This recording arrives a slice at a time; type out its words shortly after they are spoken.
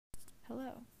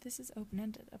Hello, this is Open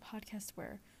Ended, a podcast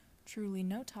where truly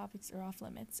no topics are off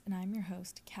limits, and I'm your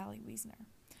host, Callie Wiesner.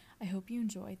 I hope you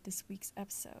enjoyed this week's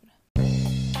episode.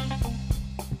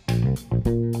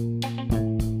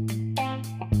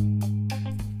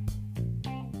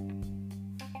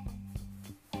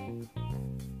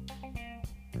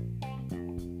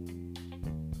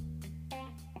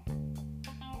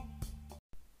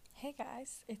 Hey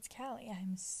guys, it's Callie.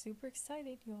 I'm super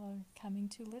excited you all are coming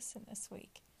to listen this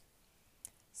week.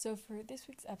 So for this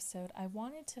week's episode, I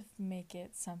wanted to make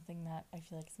it something that I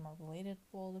feel like is more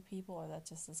relatable to people, or that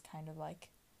just is kind of like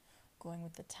going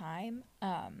with the time.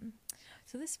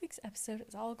 So this week's episode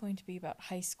is all going to be about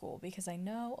high school, because I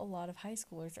know a lot of high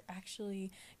schoolers are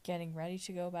actually getting ready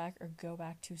to go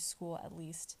back to school at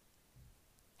least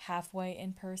halfway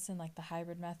in person, like the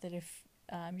hybrid method, if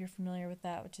you're familiar with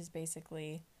that, which is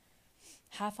basically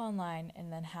half online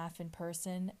and then half in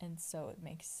person, and so it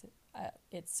makes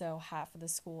it so half of the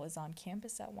school is on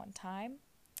campus at one time.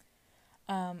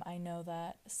 I know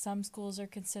that some schools are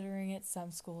considering it,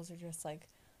 some schools are just like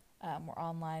we're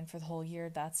online for the whole year.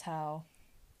 That's how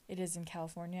it is in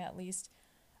California, at least.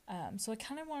 So I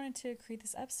kind of wanted to create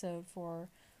this episode for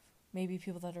maybe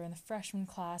people that are in the freshman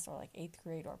class, or like 8th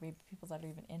grade, or maybe people that are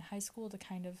even in high school, to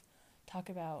kind of talk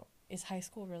about, is high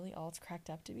school really all it's cracked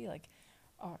up to be? Like,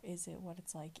 or is it what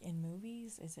it's like in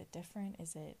movies? Is it different?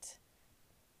 Is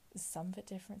some of it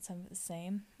different, some of it the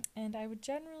same? And I would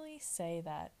generally say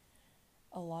that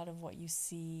a lot of what you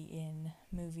see in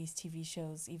movies, TV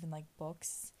shows, even like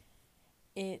books,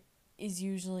 it is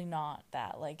usually not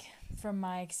that. Like, from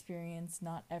my experience,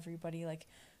 not everybody like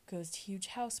goes to huge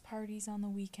house parties on the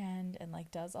weekend and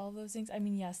like does all those things. I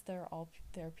mean, yes, there are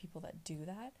people that do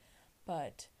that,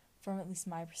 but from at least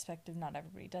my perspective, not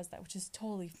everybody does that, which is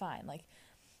totally fine. Like,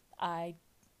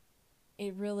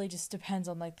 it really just depends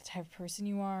on like the type of person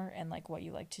you are, and like what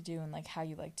you like to do, and like how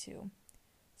you like to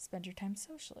spend your time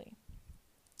socially.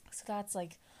 So that's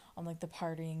like on like the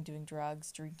partying, doing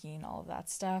drugs, drinking, all of that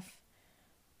stuff.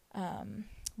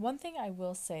 One thing I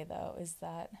will say though is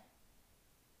that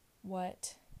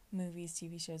what movies,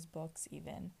 TV shows, books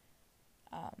even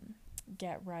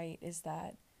get right is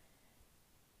that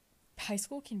high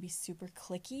school can be super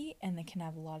cliquey, and they can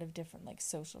have a lot of different like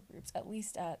social groups. At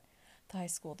least at the high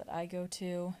school that I go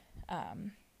to,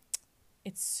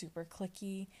 it's super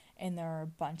cliquey, and there are a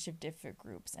bunch of different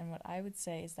groups. And what I would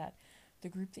say is that the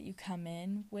group that you come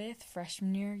in with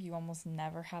freshman year, you almost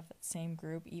never have that same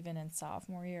group. Even in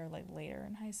sophomore year, or like later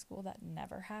in high school, that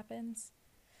never happens.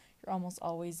 You're almost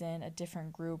always in a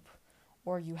different group,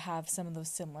 or you have some of those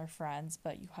similar friends,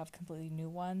 but you have completely new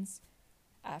ones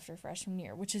after freshman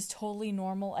year, which is totally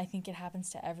normal. I think it happens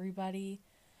to everybody.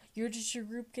 Your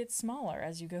group gets smaller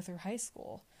as you go through high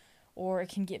school, or it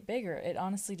can get bigger. It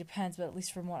honestly depends, but at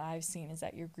least from what I've seen is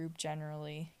that your group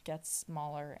generally gets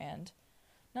smaller, and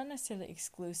not necessarily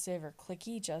exclusive or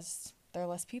cliquey, just there are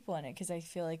less people in it. Because I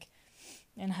feel like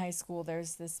in high school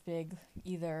there's this big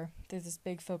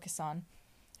focus on,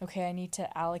 okay, I need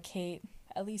to allocate,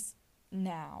 at least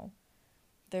now,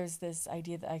 there's this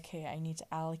idea that, okay, I need to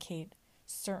allocate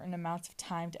certain amounts of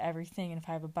time to everything, and if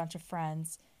I have a bunch of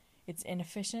friends, it's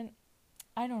inefficient.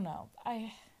 I don't know.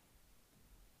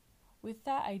 With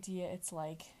that idea, it's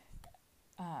like,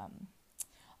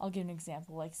 I'll give an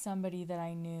example. Like, somebody that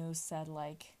I knew said,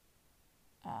 like,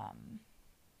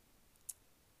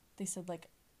 they said, like,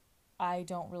 I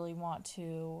don't really want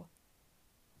to,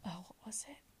 what was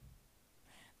it?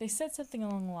 They said something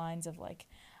along the lines of, like,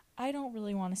 I don't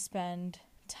really want to spend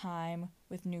time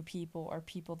with new people, or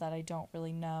people that I don't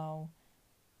really know,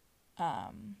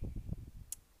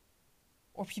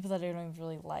 or people that I don't even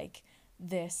really like,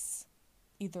 this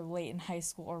either late in high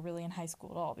school or really in high school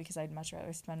at all, because I'd much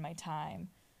rather spend my time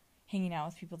hanging out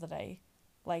with people that I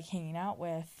like hanging out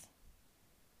with,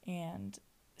 and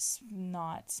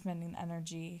not spending the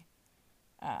energy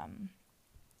on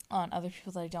other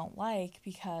people that I don't like,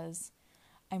 because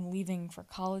I'm leaving for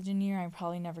college in a year. I'm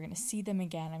probably never going to see them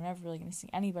again. I'm never really going to see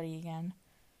anybody again.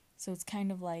 So it's kind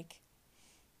of like,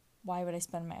 why would I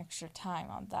spend my extra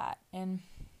time on that? And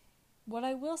what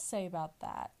I will say about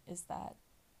that is that,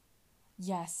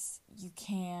 yes, you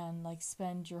can like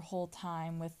spend your whole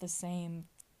time with the same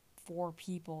 4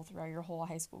 people throughout your whole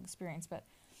high school experience, but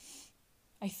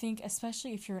I think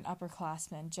especially if you're an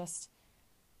upperclassman, just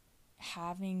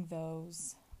having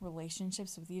those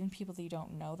relationships with even people that you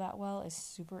don't know that well is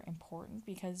super important,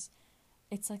 because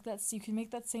it's like that. So you can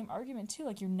make that same argument too,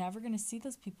 like, you're never going to see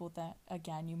those people that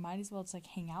again. You might as well just like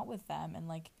hang out with them and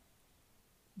like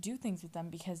do things with them,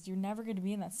 because you're never going to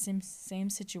be in that same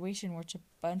situation where it's a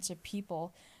bunch of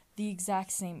people the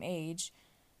exact same age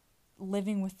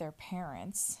living with their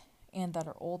parents and that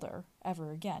are older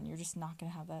ever again. You're just not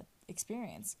going to have that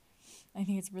experience. I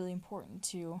think it's really important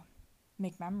to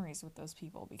make memories with those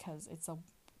people because it's a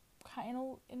kind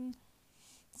of, in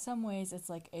some ways, it's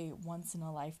like a once in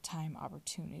a lifetime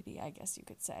opportunity, I guess you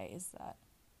could say, is that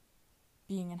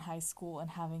being in high school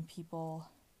and having people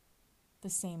the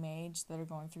same age that are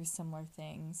going through similar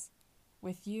things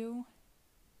with you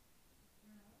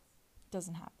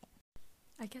doesn't happen.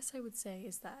 I guess I would say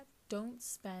is that don't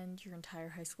spend your entire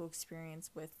high school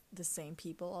experience with the same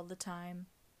people all the time.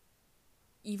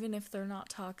 Even if they're not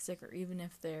toxic or even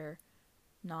if they're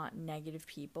not negative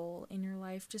people in your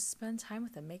life, just spend time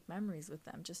with them, make memories with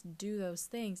them. Just do those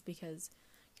things because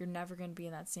you're never going to be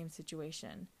in that same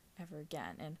situation ever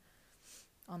again. And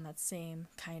on that same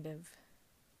kind of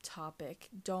topic,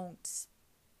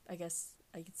 I guess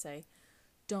I could say,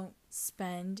 don't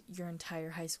spend your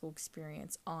entire high school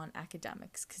experience on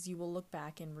academics because you will look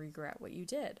back and regret what you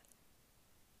did.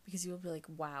 Because you will be like,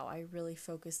 wow, I really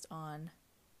focused on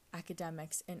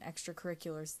academics and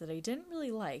extracurriculars that I didn't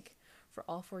really like for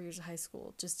all 4 years of high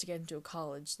school just to get into a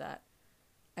college that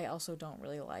I also don't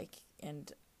really like,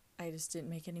 and I just didn't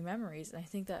make any memories. And I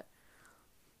think that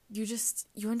you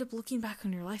end up looking back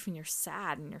on your life and you're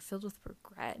sad and you're filled with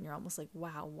regret and you're almost like,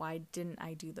 wow, why didn't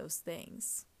I do those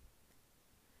things?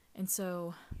 And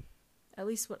so at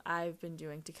least what I've been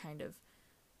doing to kind of,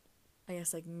 I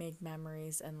guess, like make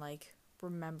memories and like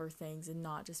remember things and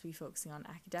not just be focusing on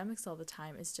academics all the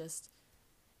time is just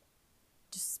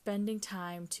spending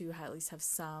time to at least have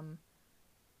some,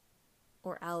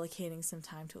 or allocating some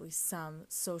time to at least some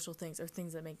social things or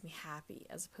things that make me happy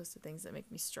as opposed to things that make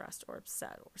me stressed or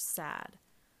upset or sad.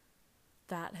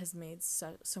 That has made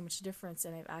so much difference,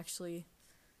 and I've actually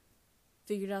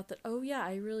figured out that, oh yeah,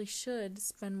 I really should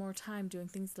spend more time doing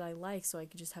things that I like so I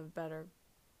could just have a better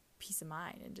peace of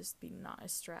mind and just be not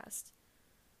as stressed.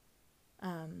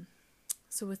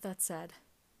 So with that said,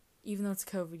 even though it's a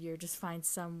COVID year, just find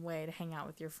some way to hang out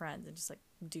with your friends and just like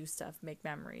do stuff, make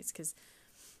memories, because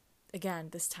again,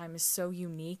 this time is so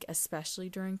unique, especially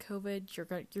during COVID.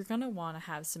 You're gonna want to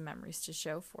have some memories to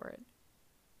show for it.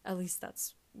 At least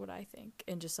that's what I think.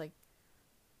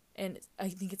 And I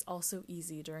think it's also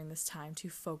easy during this time to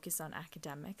focus on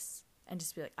academics and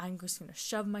just be like, I'm just gonna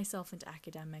shove myself into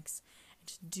academics and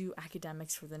just do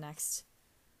academics for the next,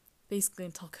 basically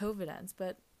until COVID ends.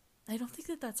 But I don't think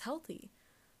that that's healthy.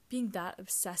 Being that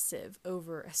obsessive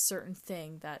over a certain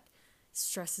thing that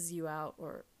stresses you out,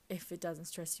 or if it doesn't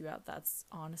stress you out, that's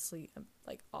honestly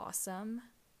like awesome.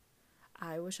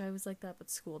 I wish I was like that, but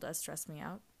school does stress me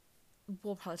out.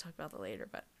 We'll probably talk about that later,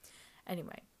 but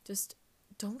anyway, just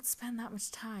don't spend that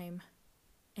much time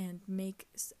and make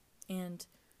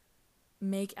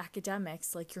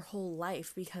academics like your whole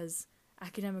life, because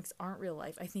academics aren't real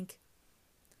life. I think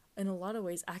in a lot of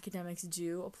ways academics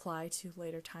do apply to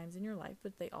later times in your life,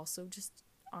 but they also just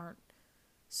aren't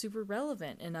super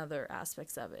relevant in other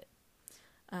aspects of it.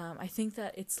 I think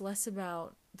that it's less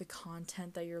about the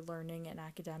content that you're learning in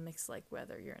academics, like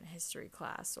whether you're in a history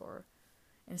class or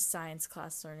in a science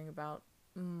class learning about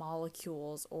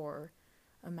molecules, or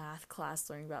a math class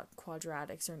learning about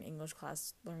quadratics, or an English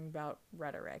class learning about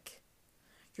rhetoric.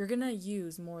 You're going to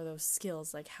use more of those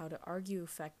skills, like how to argue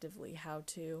effectively, how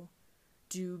to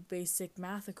do basic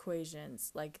math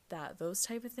equations, like that, those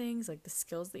type of things, like the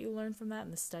skills that you learn from that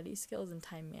and the study skills and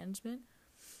time management.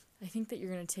 I think that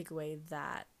you're going to take away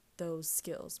those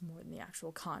skills more than the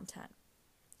actual content,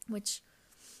 which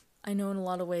I know in a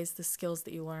lot of ways the skills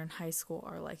that you learn in high school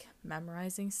are like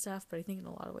memorizing stuff, but I think in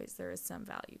a lot of ways there is some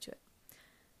value to it.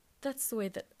 That's the way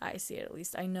that I see it, at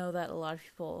least. I know that a lot of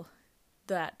people,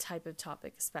 that type of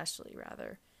topic especially,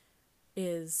 rather,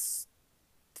 is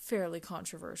fairly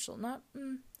controversial.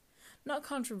 Not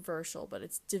controversial, but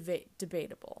it's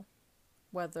debatable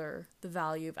whether the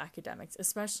value of academics,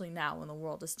 especially now when the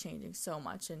world is changing so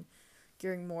much and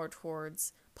gearing more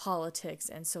towards politics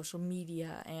and social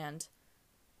media and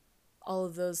all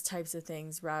of those types of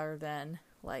things, rather than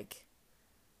like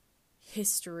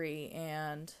history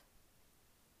and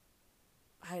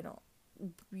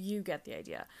you get the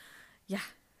idea. Yeah.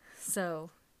 So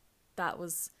I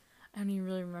don't even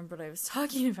really remember what I was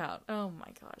talking about. Oh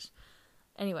my gosh.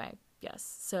 Anyway,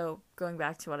 yes. So going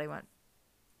back to what I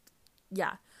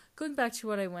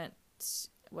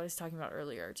was talking about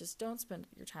earlier, just don't spend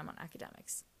your time on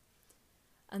academics.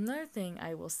 Another thing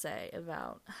I will say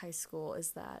about high school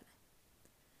is that,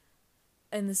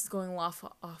 and this is going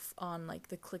off on like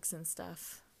the cliques and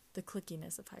stuff, the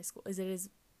cliquiness of high school,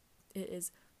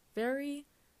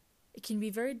 it can be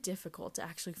very difficult to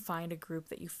actually find a group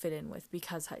that you fit in with,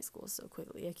 because high school is so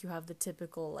quickly. Like, you have the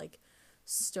typical like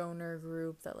stoner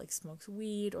group that like smokes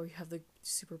weed, or you have the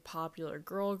super popular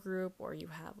girl group, or you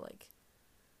have like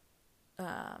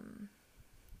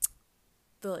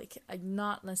the like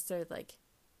not necessarily like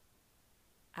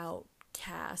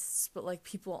outcasts, but like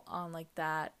people on like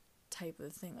that type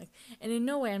of thing. Like, and in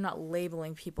no way I'm not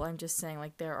labeling people, I'm just saying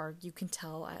like you can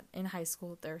tell in high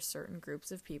school there are certain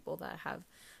groups of people that have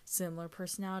similar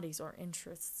personalities or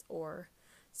interests or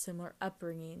similar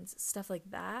upbringings. Stuff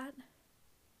like that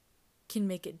can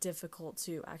make it difficult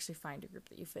to actually find a group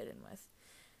that you fit in with.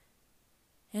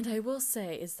 And I will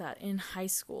say is that in high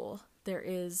school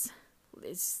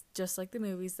it's just like the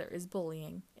movies, there is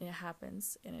bullying, and it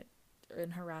happens, and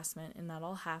harassment, and that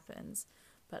all happens.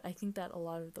 But I think that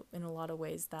in a lot of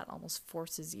ways that almost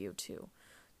forces you to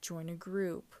join a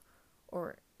group,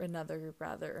 or another group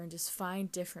rather, and just find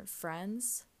different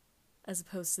friends, as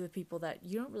opposed to the people that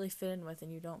you don't really fit in with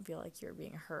and you don't feel like you're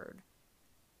being heard.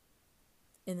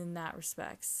 And in that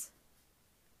respects,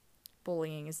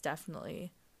 bullying is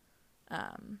definitely,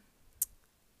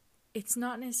 it's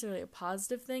not necessarily a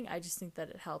positive thing. I just think that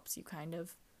it helps you kind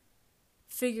of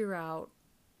figure out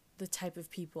the type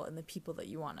of people and the people that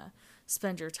you want to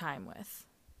spend your time with.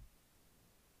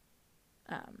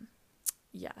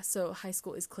 So high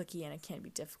school is cliquey and it can be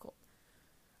difficult.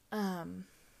 And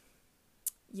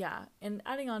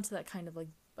adding on to that kind of like,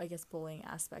 I guess, bullying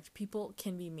aspect, people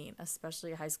can be mean,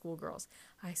 especially high school girls.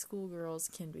 High school girls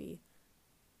can be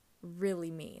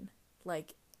really mean.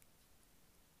 Like,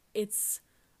 it's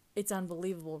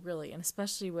unbelievable, really, and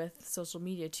especially with social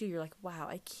media too. You're like, wow,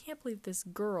 I can't believe this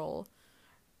girl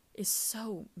is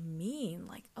so mean.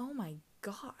 Like, oh my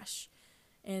gosh.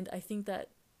 And I think that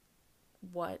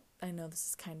I know this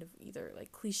is kind of either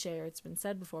like cliche or it's been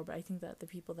said before, but I think that the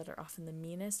people that are often the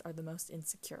meanest are the most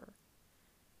insecure.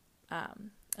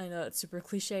 I know it's super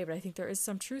cliche, but I think there is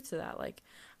some truth to that. Like,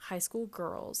 high school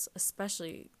girls,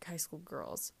 especially high school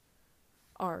girls,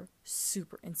 are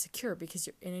super insecure because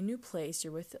you're in a new place,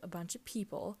 you're with a bunch of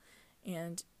people,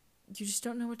 and you just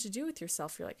don't know what to do with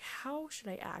yourself. You're like, how should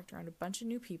I act around a bunch of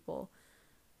new people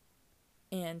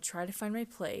and try to find my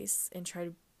place and try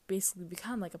to basically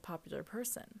become like a popular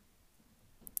person?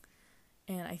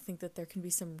 And I think that there can be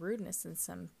some rudeness and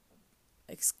some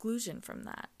exclusion from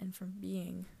that and from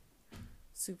being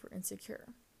super insecure.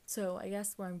 So I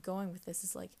guess where I'm going with this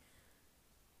is like,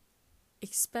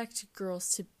 expect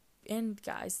girls to, and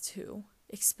guys too,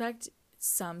 expect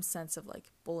some sense of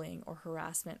like bullying or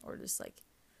harassment or just like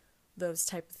those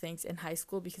type of things in high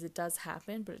school, because it does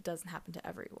happen, but it doesn't happen to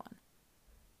everyone.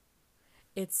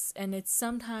 It's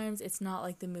sometimes it's not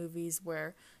like the movies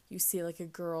where you see like a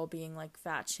girl being like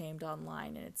fat shamed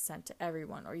online and it's sent to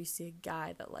everyone, or you see a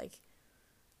guy that like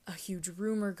a huge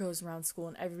rumor goes around school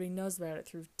and everybody knows about it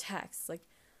through text. Like,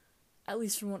 at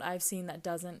least from what I've seen, that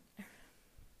doesn't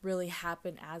really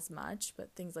happen as much,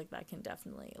 but things like that can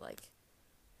definitely, like,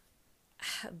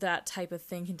 that type of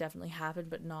thing can definitely happen,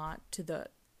 but not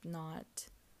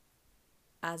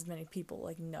as many people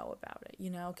like know about it,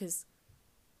 because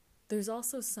there's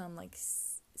also some like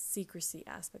secrecy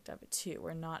aspect of it too,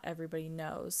 where not everybody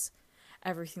knows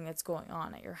everything that's going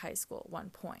on at your high school at one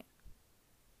point.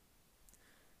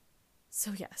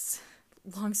 So yes,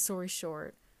 long story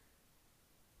short,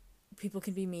 people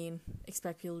can be mean,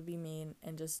 expect people to be mean,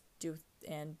 and just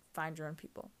and find your own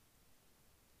people.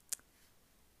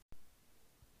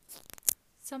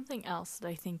 Something else that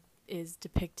I think is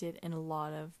depicted in a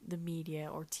lot of the media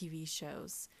or TV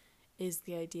shows is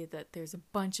the idea that there's a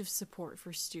bunch of support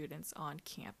for students on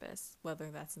campus,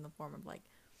 whether that's in the form of like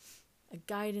a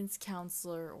guidance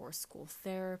counselor or a school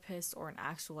therapist or an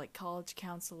actual like college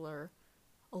counselor.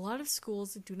 A lot of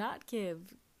schools do not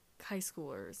give high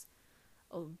schoolers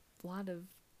a lot of,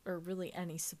 or really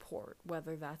any support,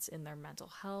 whether that's in their mental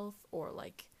health or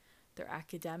like their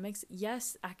academics.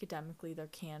 Yes, academically there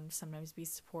can sometimes be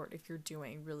support if you're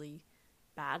doing really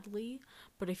badly,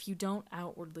 but if you don't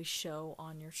outwardly show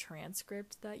on your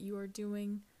transcript that you are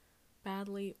doing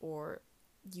badly, or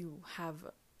you have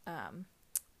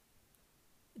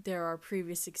there are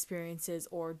previous experiences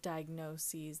or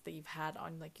diagnoses that you've had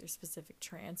on like your specific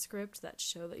transcript that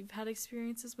show that you've had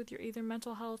experiences with your either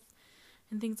mental health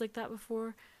and things like that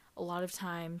before, a lot of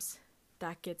times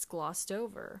that gets glossed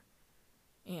over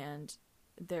and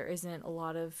there isn't a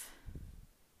lot of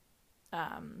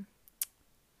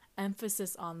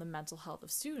emphasis on the mental health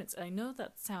of students. And I know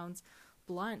that sounds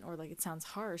blunt or like it sounds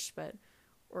harsh,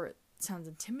 or it sounds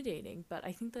intimidating, but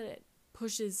I think that it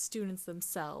pushes students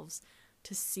themselves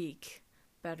to seek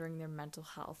bettering their mental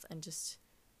health and just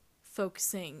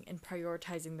focusing and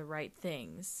prioritizing the right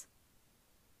things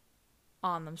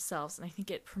on themselves. And I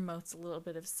think it promotes a little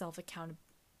bit of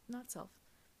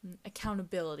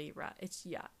accountability, right? It's,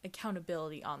 yeah,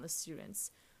 accountability on the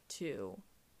students to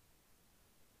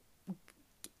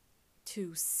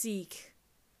seek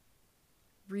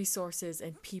resources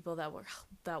and people that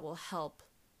will help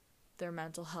their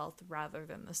mental health rather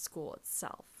than the school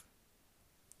itself,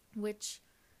 which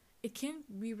it can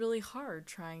be really hard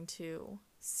trying to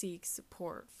seek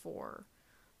support for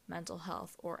mental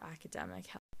health or academic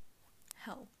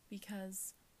health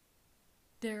because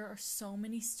there are so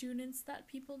many students that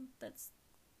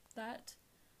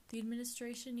the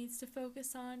administration needs to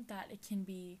focus on that it can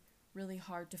be really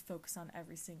hard to focus on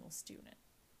every single student.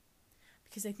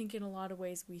 Because I think in a lot of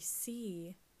ways we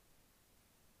see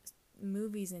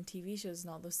movies and TV shows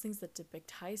and all those things that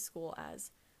depict high school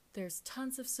as there's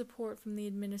tons of support from the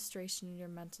administration in your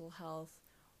mental health,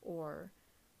 or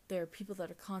there are people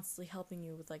that are constantly helping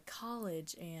you with like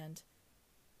college and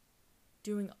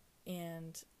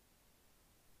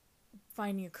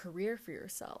finding a career for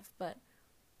yourself. But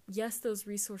yes, those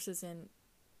resources and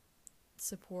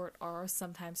support are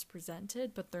sometimes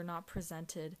presented, but they're not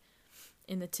presented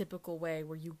in the typical way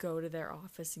where you go to their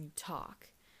office and you talk.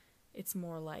 It's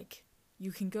more like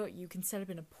you can set up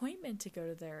an appointment to go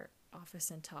to their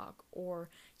office and talk, or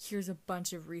here's a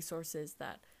bunch of resources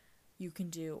that you can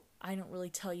do. I don't really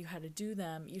tell you how to do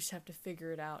them. You just have to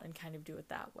figure it out and kind of do it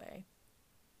that way.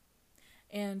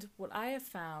 And what I have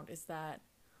found is that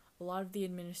a lot of the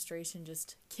administration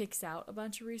just kicks out a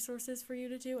bunch of resources for you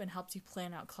to do and helps you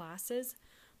plan out classes,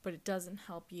 but it doesn't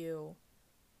help you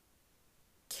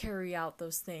carry out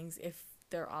those things if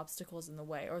there are obstacles in the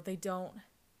way, or they don't.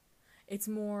 It's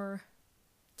more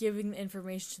giving the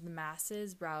information to the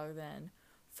masses rather than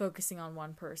focusing on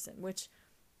one person, which,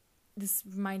 this,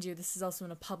 mind you, this is also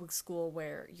in a public school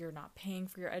where you're not paying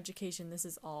for your education. This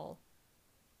is all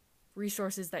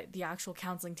resources that the actual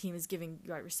counseling team is giving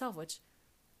you out yourself, which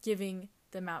giving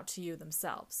them out to you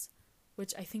themselves,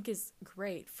 which I think is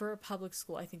great. For a public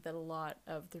school, I think that a lot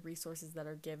of the resources that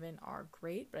are given are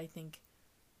great, but I think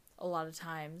a lot of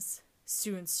times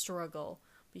students struggle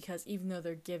because even though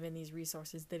they're given these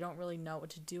resources, they don't really know what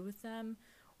to do with them,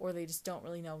 or they just don't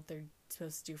really know what they're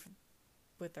supposed to do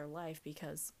with their life.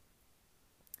 Because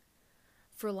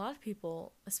for a lot of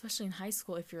people, especially in high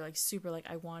school, if you're like super like,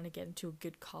 I want to get into a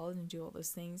good college and do all those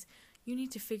things, you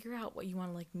need to figure out what you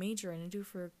want to like major in and do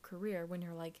for a career when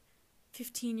you're like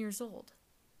 15 years old,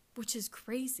 which is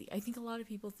crazy. I think a lot of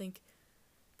people think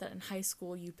that in high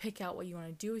school you pick out what you want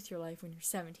to do with your life when you're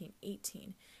 17,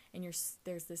 18, and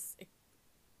there's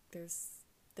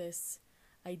this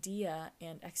idea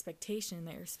and expectation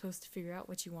that you're supposed to figure out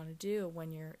what you want to do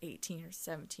when you're 18 or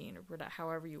 17 or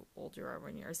however old you are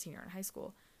when you're a senior in high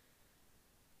school.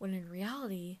 When in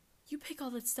reality, you pick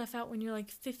all that stuff out when you're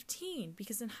like 15,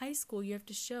 because in high school you have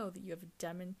to show that you have a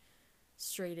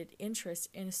demonstrated interest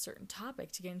in a certain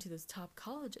topic to get into those top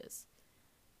colleges.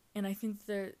 And I think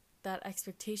that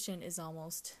expectation is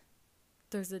almost,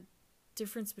 there's a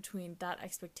difference between that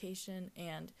expectation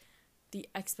and the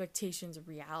expectations of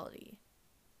reality.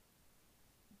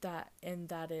 That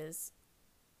is,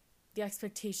 the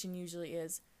expectation usually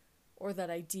is, or that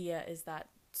idea is that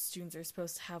students are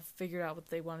supposed to have figured out what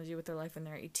they want to do with their life when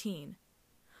they're 18.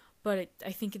 But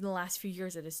I think in the last few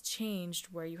years it has changed,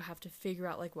 where you have to figure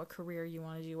out like what career you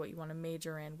want to do, what you want to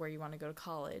major in, where you want to go to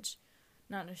college.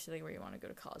 Not necessarily where you want to go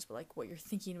to college, but like what you're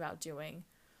thinking about doing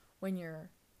when you're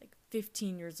like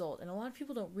 15 years old. And a lot of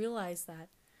people don't realize that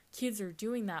kids are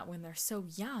doing that when they're so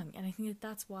young. And I think that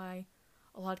that's why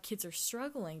a lot of kids are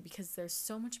struggling, because there's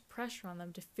so much pressure on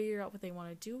them to figure out what they want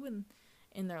to do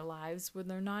in their lives when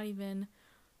they're not even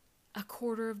a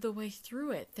quarter of the way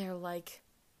through it. They're like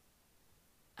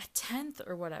a tenth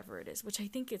or whatever it is, which I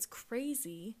think is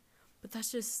crazy. But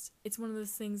that's just, it's one of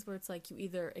those things where it's like you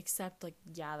either accept like,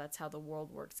 yeah, that's how the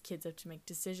world works. Kids have to make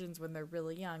decisions when they're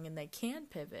really young and they can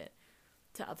pivot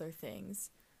to other things,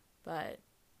 but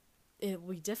it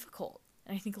will be difficult.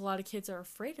 And I think a lot of kids are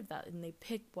afraid of that, and they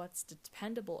pick what's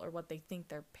dependable or what they think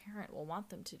their parent will want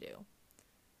them to do.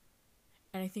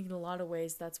 And I think in a lot of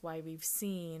ways that's why we've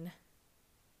seen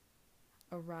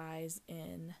a rise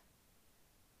in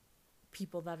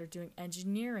people that are doing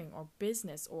engineering or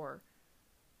business or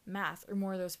math or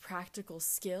more of those practical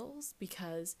skills,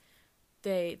 because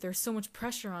there's so much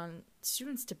pressure on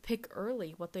students to pick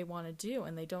early what they want to do,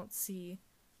 and they don't see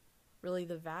really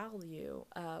the value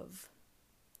of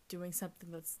doing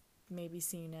something that's maybe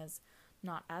seen as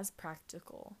not as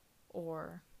practical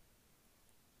or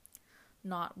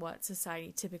not what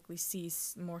society typically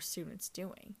sees more students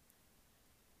doing.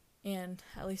 And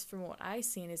at least from what I've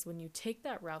seen is when you take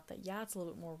that route, that yeah, it's a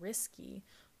little bit more risky,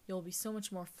 you'll be so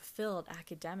much more fulfilled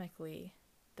academically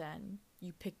than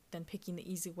picking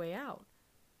the easy way out.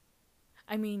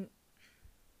 I mean,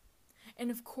 and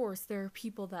of course, there are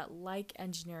people that like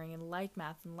engineering and like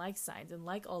math and like science and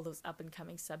like all those up and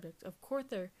coming subjects. Of course,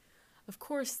 there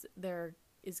are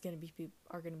going to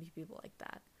be people like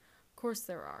that. Of course,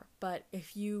 there are. But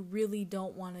if you really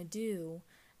don't want to do,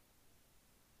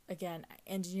 again,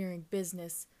 engineering,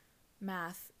 business,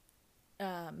 math,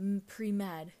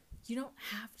 pre-med, you don't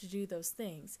have to do those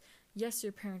things. Yes,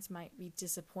 your parents might be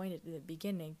disappointed in the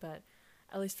beginning, but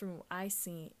at least from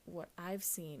what I've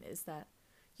seen is that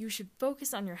you should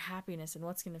focus on your happiness and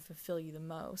what's going to fulfill you the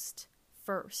most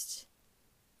first,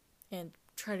 and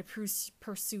try to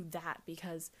pursue that,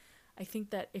 because I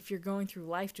think that if you're going through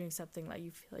life doing something that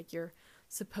you feel like you're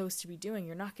supposed to be doing,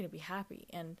 you're not going to be happy,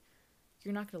 and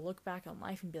you're not going to look back on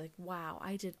life and be like, wow,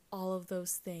 I did all of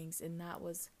those things and I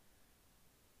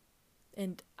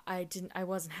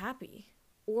wasn't happy.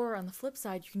 Or on the flip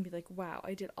side, you can be like, wow,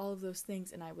 I did all of those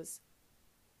things and I was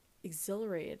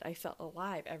exhilarated. I felt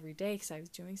alive every day because I was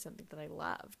doing something that I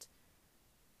loved.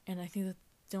 And I think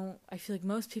I feel like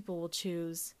most people will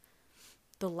choose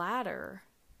the latter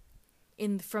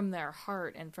from their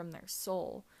heart and from their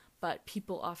soul, but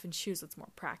people often choose what's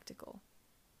more practical.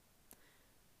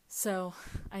 So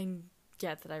I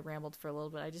get that I rambled for a little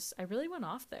bit. I really went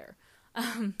off there.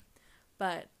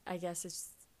 But I guess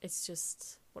it's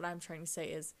just what I'm trying to say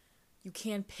is you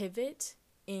can pivot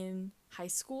in high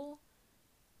school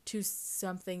to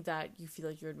something that you feel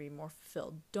like you're going to be more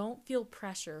fulfilled. Don't feel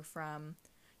pressure from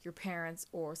your parents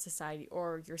or society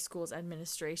or your school's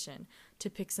administration to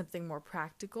pick something more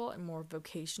practical and more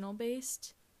vocational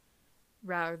based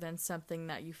rather than something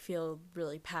that you feel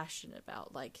really passionate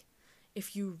about. Like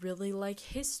if you really like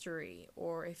history,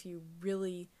 or if you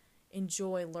really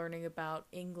enjoy learning about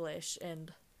English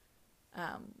and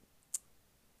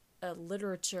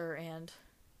literature and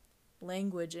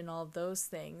language and all of those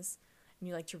things, and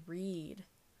you like to read,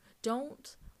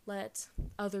 don't let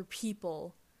other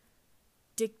people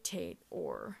dictate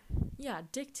what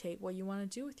you want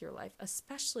to do with your life,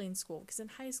 especially in school. Because in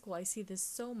high school, I see this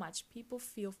so much. People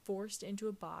feel forced into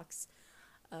a box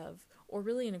or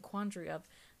really in a quandary of,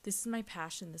 this is my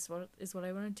passion, this is what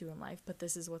I want to do in life, but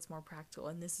this is what's more practical,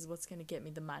 and this is what's going to get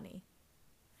me the money.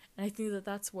 And I think that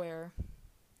that's where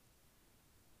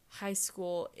high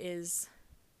school is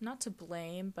not to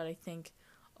blame, but I think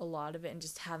a lot of it, and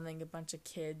just having a bunch of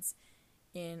kids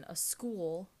in a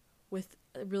school with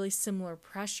really similar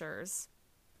pressures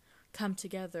come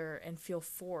together and feel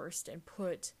forced and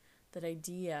put that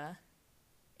idea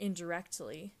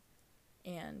indirectly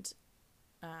and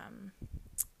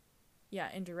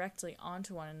indirectly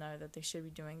onto one another that they should be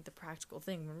doing the practical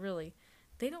thing, when really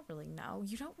they don't really know.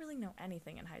 You don't really know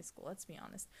anything in high school, let's be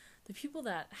honest. The people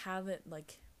that have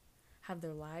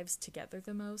their lives together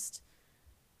the most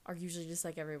are usually just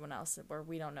like everyone else, where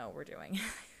we don't know what we're doing.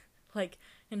 Like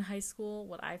in high school,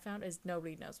 what I found is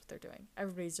nobody knows what they're doing.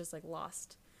 Everybody's just like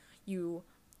lost. You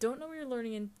don't know what you're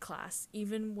learning in class,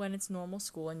 even when it's normal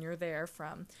school and you're there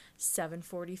from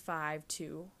 7:45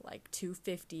 to like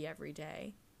 2:50 every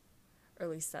day. Or at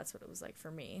least that's what it was like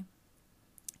for me.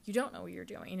 You don't know what you're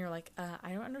doing, and you're like,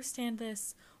 I don't understand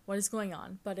this. What is going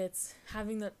on? But it's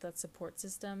having that support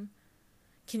system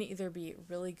can either be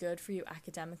really good for you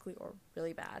academically or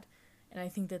really bad. And I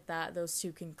think that those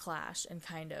two can clash and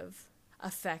kind of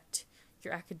affect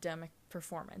your academic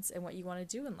performance and what you want to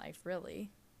do in life, really.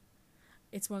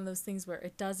 It's one of those things where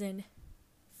it doesn't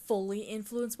fully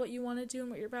influence what you want to do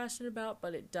and what you're passionate about,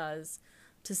 but it does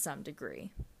to some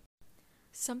degree.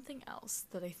 Something else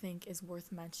that I think is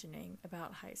worth mentioning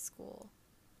about high school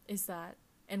is that,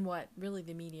 and what really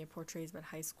the media portrays about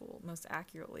high school most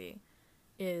accurately,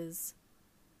 is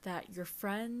that your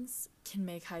friends can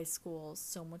make high school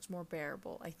so much more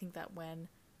bearable. I think that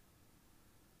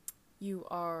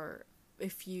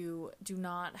if you do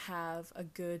not have a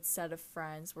good set of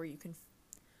friends where you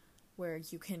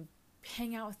can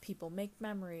hang out with people, make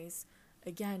memories,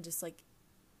 again, just like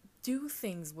do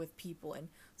things with people and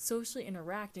socially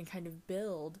interact and kind of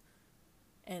build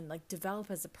and like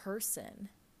develop as a person,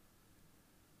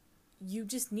 you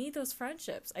just need those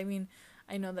friendships. I mean,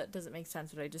 I know that doesn't make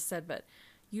sense what I just said, but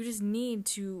you just need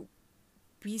to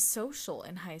be social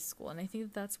in high school. And I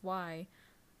think that's why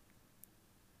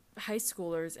high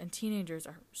schoolers and teenagers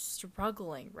are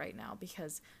struggling right now,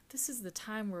 because this is the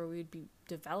time where we'd be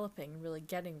developing, really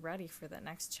getting ready for the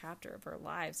next chapter of our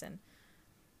lives. And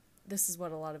this is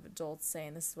what a lot of adults say,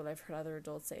 and this is what I've heard other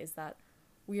adults say, is that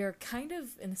we are kind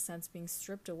of, in a sense, being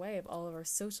stripped away of all of our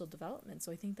social development.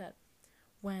 So I think that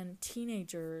when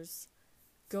teenagers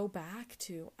go back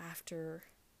to after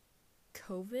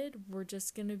COVID, we're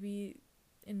just going to be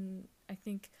in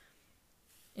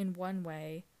one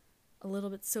way, a little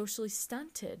bit socially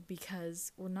stunted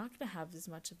because we're not going to have as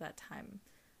much of that time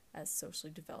as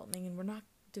socially developing, and we're not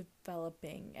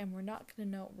developing, and we're not going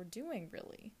to know what we're doing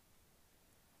really.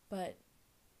 But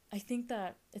I think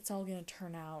that it's all going to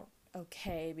turn out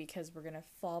okay because we're going to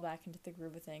fall back into the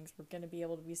groove of things. We're going to be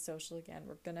able to be social again.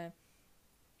 We're going to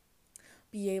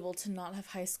be able to not have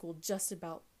high school just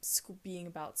about school being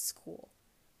about school.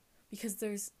 Because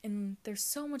there's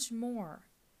so much more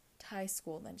to high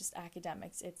school than just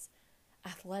academics. It's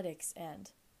athletics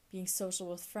and being social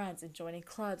with friends and joining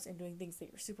clubs and doing things that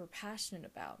you're super passionate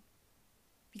about.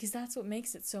 Because that's what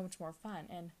makes it so much more fun.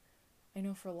 And I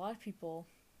know for a lot of people,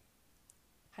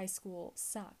 high school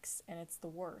sucks and it's the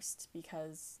worst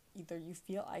because either you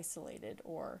feel isolated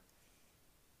or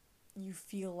you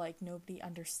feel like nobody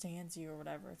understands you or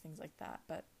whatever, things like that.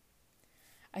 But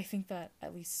I think that,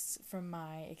 at least from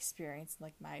my experience,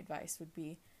 like my advice would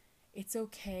be, it's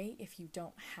okay if you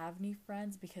don't have any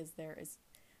friends because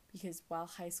while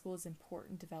high school is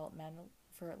important developmental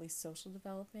for at least social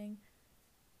developing,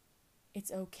 it's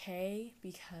okay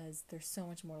because there's so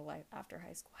much more to life after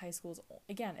high school. High school is,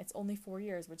 again, it's only 4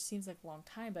 years, which seems like a long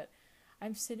time, but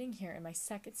I'm sitting here in my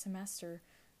second semester,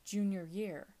 junior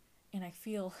year, and I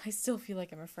still feel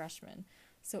like I'm a freshman.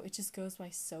 So it just goes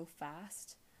by so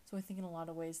fast. So I think in a lot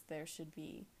of ways that's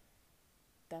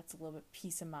a little bit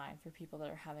peace of mind for people that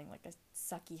are having like a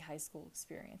sucky high school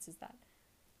experience, is that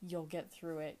you'll get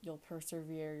through it, you'll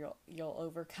persevere, you'll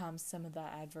overcome some of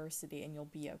that adversity, and you'll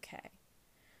be okay.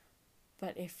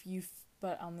 But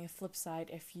on the flip side,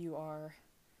 if you are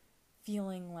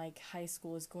feeling like high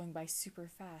school is going by super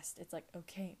fast, it's like,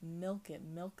 okay, milk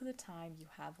the time you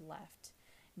have left,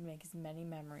 and make as many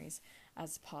memories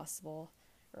as possible,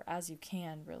 or as you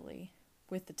can really,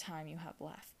 with the time you have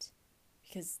left,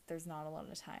 because there's not a lot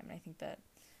of time. And I think that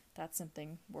that's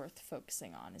something worth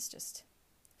focusing on, is just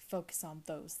focus on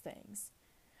those things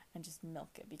and just milk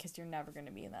it, because you're never going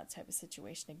to be in that type of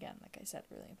situation again, like I said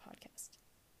earlier in the podcast.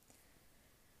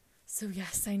 So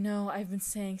yes, I know I've been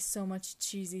saying so much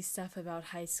cheesy stuff about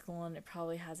high school and it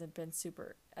probably hasn't been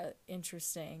super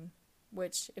interesting,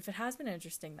 which if it has been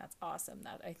interesting, that's awesome.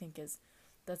 That I think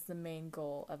that's the main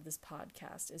goal of this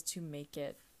podcast, is to make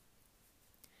it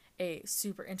a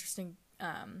super interesting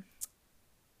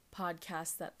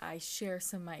podcast that I share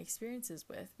some of my experiences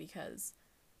with, because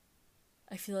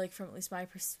I feel like from at least my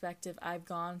perspective, I've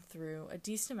gone through a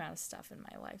decent amount of stuff in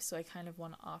my life, so I kind of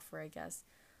want to offer, I guess,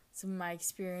 some of my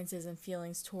experiences and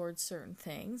feelings towards certain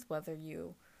things, whether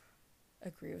you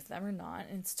agree with them or not,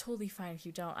 and it's totally fine if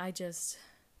you don't. I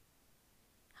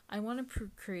want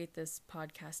to create this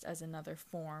podcast as another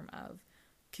form of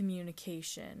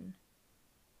communication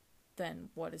than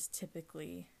what is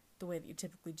typically the way that you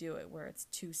typically do it, where it's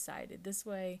two-sided. This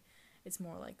way, it's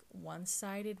more like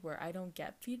one-sided, where I don't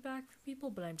get feedback from people,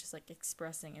 but I'm just like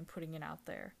expressing and putting it out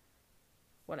there,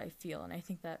 what I feel. And I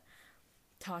think that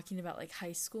talking about like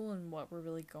high school and what we're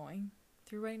really going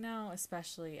through right now,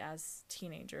 especially as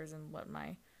teenagers, and what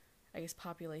my, I guess,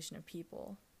 population of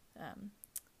people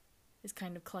is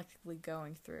kind of collectively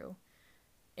going through,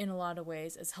 in a lot of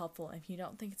ways, is helpful. And if you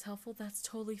don't think it's helpful, that's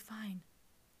totally fine.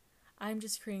 I'm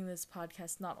just creating this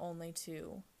podcast not only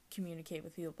to communicate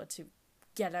with people, but to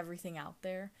get everything out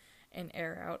there and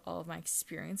air out all of my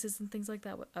experiences and things like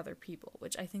that with other people,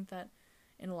 which I think that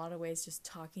in a lot of ways, just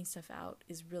talking stuff out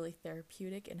is really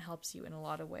therapeutic and helps you in a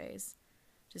lot of ways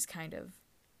just kind of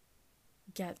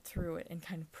get through it and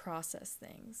kind of process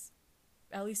things.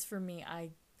 At least for me,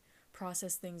 I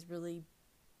process things really,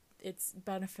 it's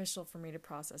beneficial for me to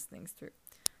process things through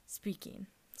speaking.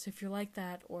 So if you're like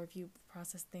that, or if you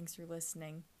process things through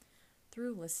listening,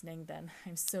 then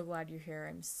I'm so glad you're here.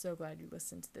 I'm so glad you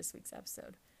listened to this week's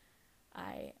episode.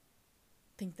 I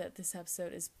think that this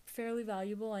episode is fairly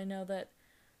valuable. I know that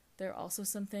there are also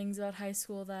some things about high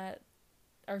school that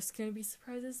are going to be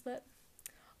surprises, but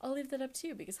I'll leave that up to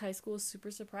you, because high school is super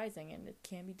surprising and it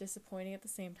can be disappointing at the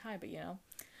same time, but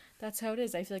that's how it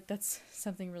is. I feel like that's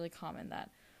something really common that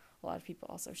a lot of people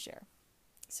also share.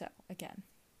 So again,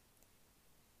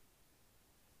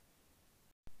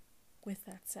 with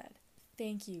that said,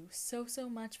 thank you so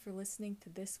much for listening to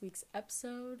this week's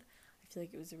episode. I feel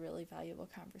like it was a really valuable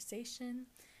conversation,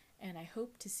 and I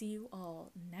hope to see you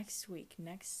all next week,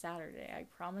 next Saturday. I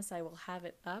promise I will have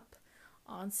it up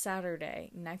on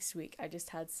Saturday next week. I just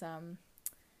had some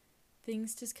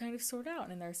things to kind of sort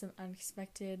out, and there are some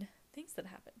unexpected things that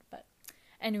happened. But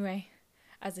anyway,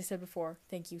 as I said before,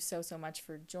 thank you so much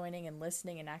for joining and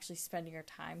listening and actually spending your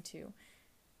time to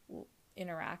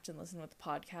interact and listen with the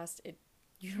podcast.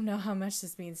 You don't know how much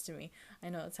this means to me. I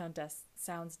know it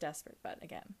sounds desperate, but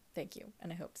again, thank you,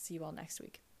 and I hope to see you all next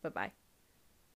week. Bye-bye.